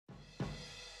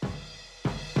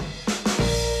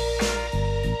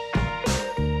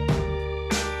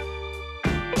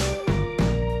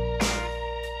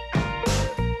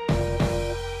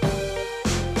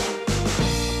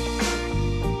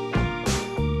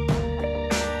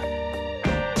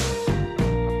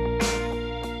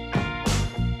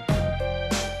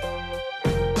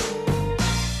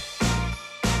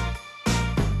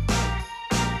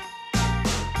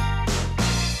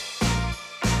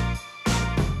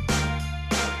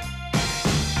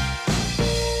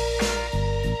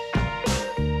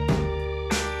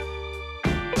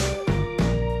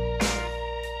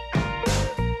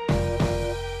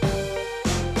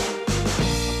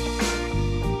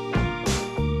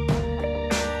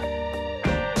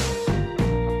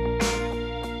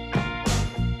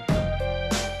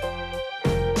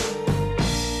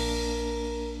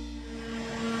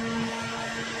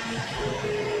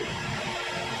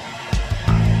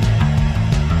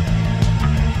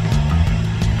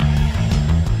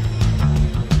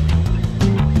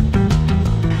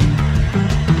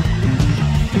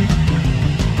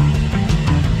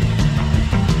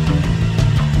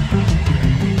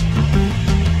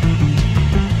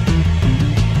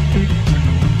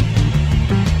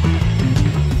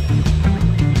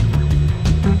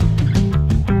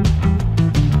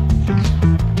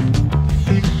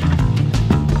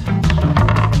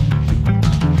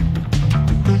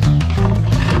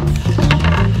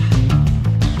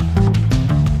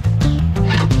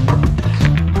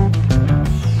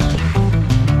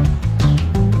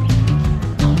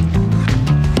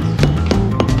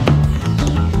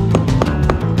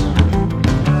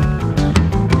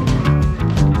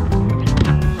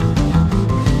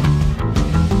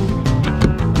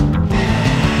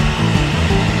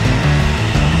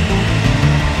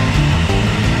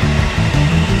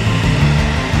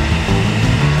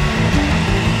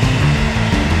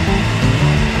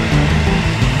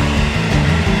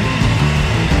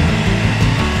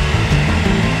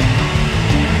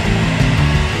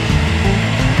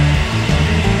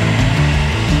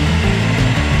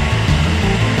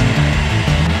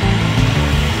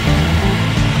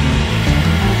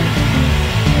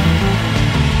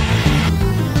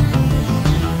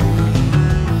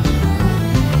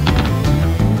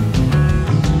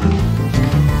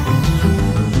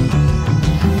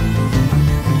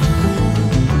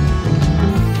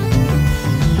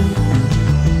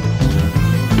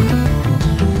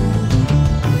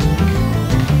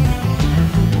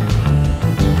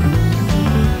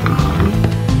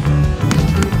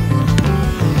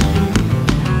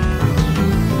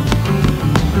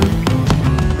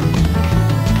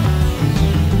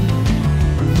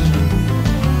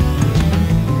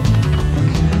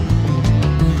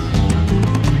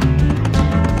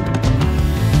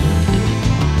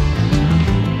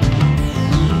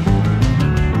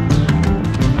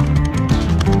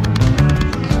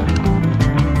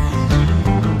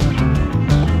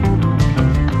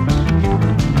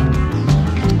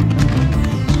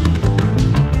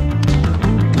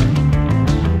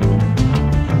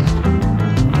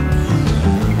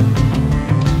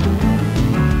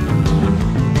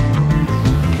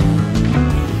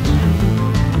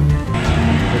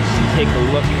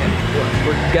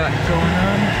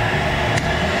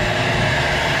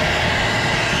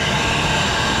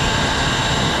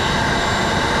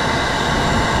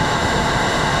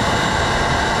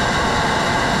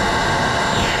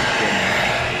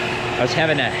I was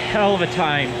having a hell of a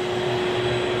time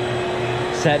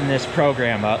setting this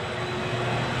program up.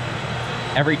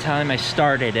 Every time I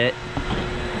started it,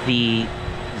 the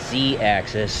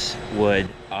Z-axis would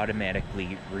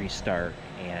automatically restart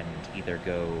and either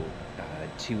go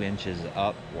 2 inches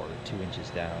up or 2 inches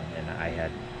down, and I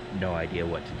had no idea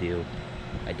what to do.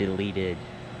 I deleted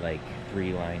like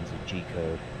 3 lines of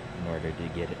G-code in order to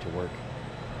get it to work.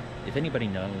 If anybody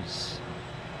knows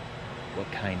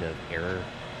what kind of error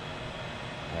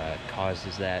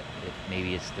causes that,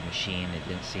 maybe it's the machine, it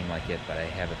didn't seem like it, but I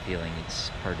have a feeling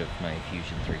it's part of my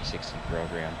Fusion 360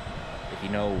 program. If you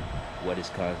know what is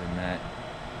causing that,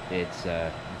 it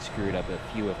screwed up a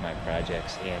few of my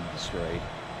projects and destroyed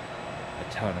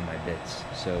a ton of my bits.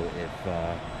 So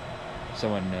if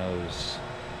someone knows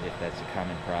if that's a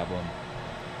common problem,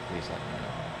 please let me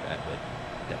know. That would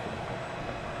definitely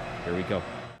help. Here we go.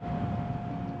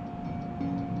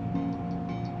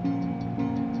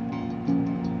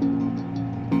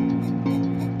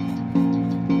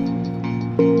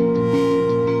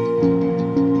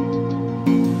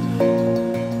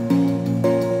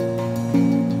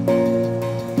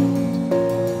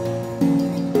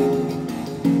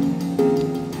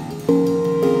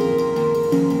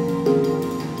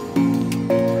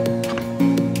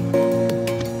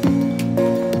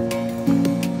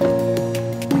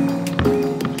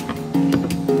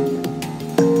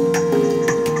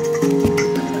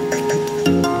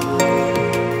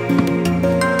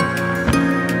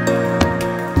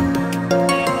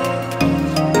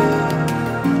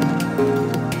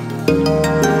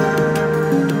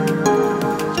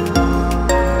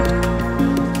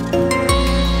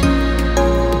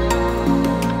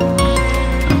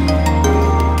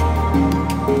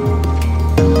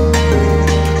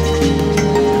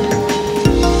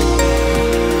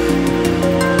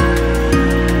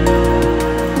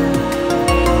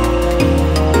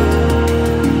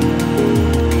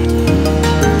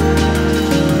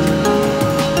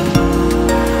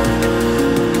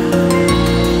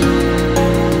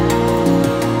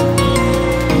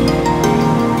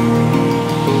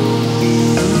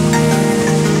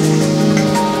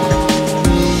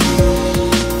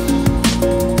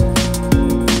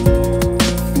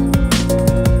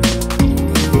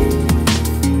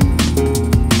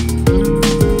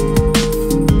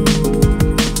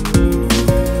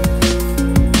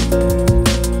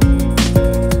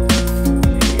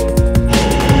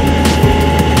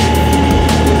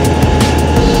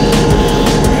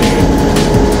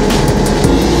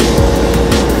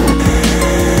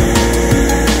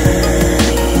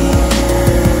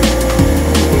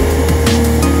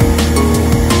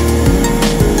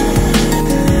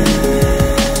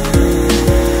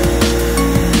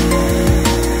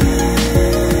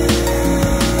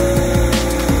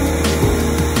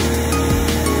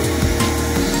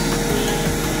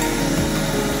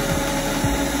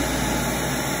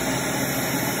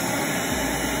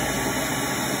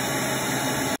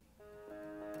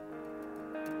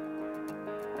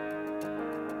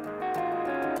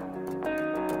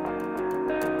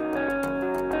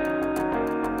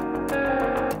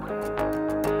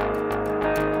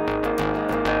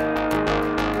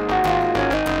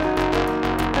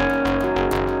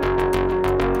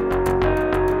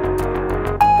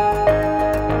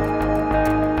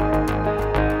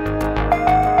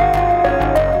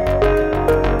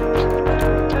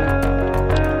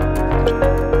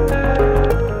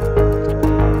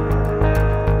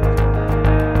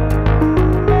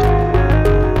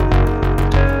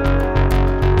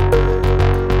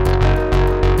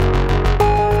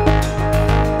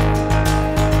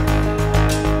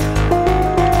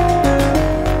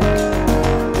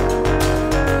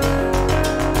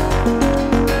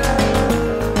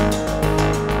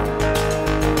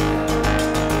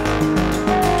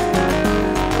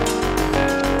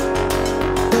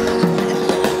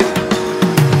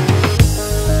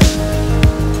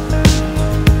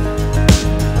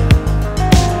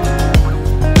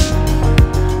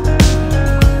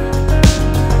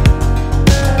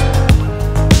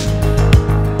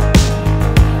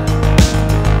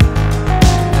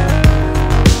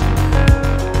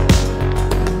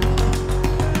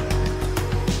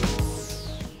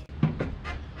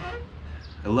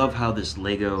 I love how this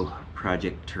Lego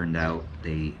project turned out.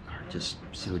 They are just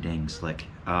so dang slick.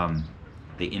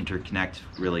 They interconnect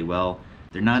really well.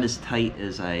 They're not as tight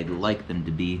as I'd like them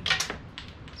to be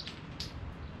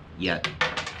yet,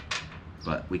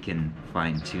 but we can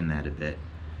fine-tune that a bit.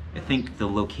 I think the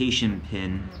location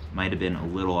pin might have been a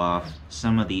little off.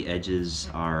 Some of the edges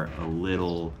are a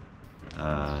little,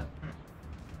 they're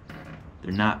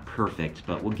not perfect,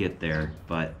 but we'll get there.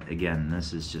 But again,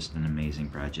 this is just an amazing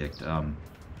project.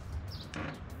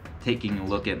 taking a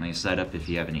look at my setup. If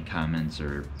you have any comments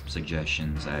or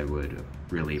suggestions, I would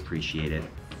really appreciate it.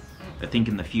 I think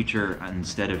in the future,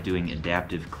 instead of doing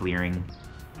adaptive clearing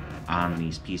on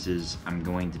these pieces, I'm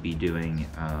going to be doing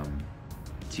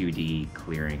 2D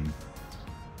clearing.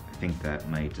 I think that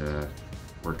might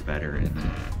work better, and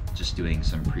then just doing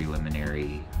some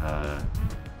preliminary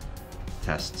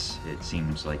tests. It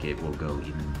seems like it will go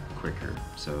even quicker,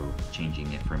 so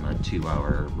changing it from a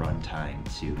 2-hour runtime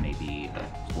to maybe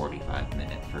a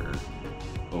 45-minute for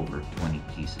over 20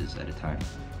 pieces at a time.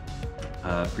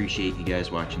 Appreciate you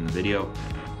guys watching the video.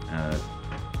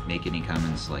 Make any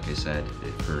comments, like I said,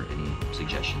 for any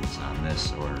suggestions on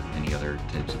this or any other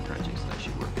types of projects that I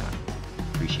should work on.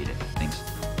 Appreciate it. Thanks.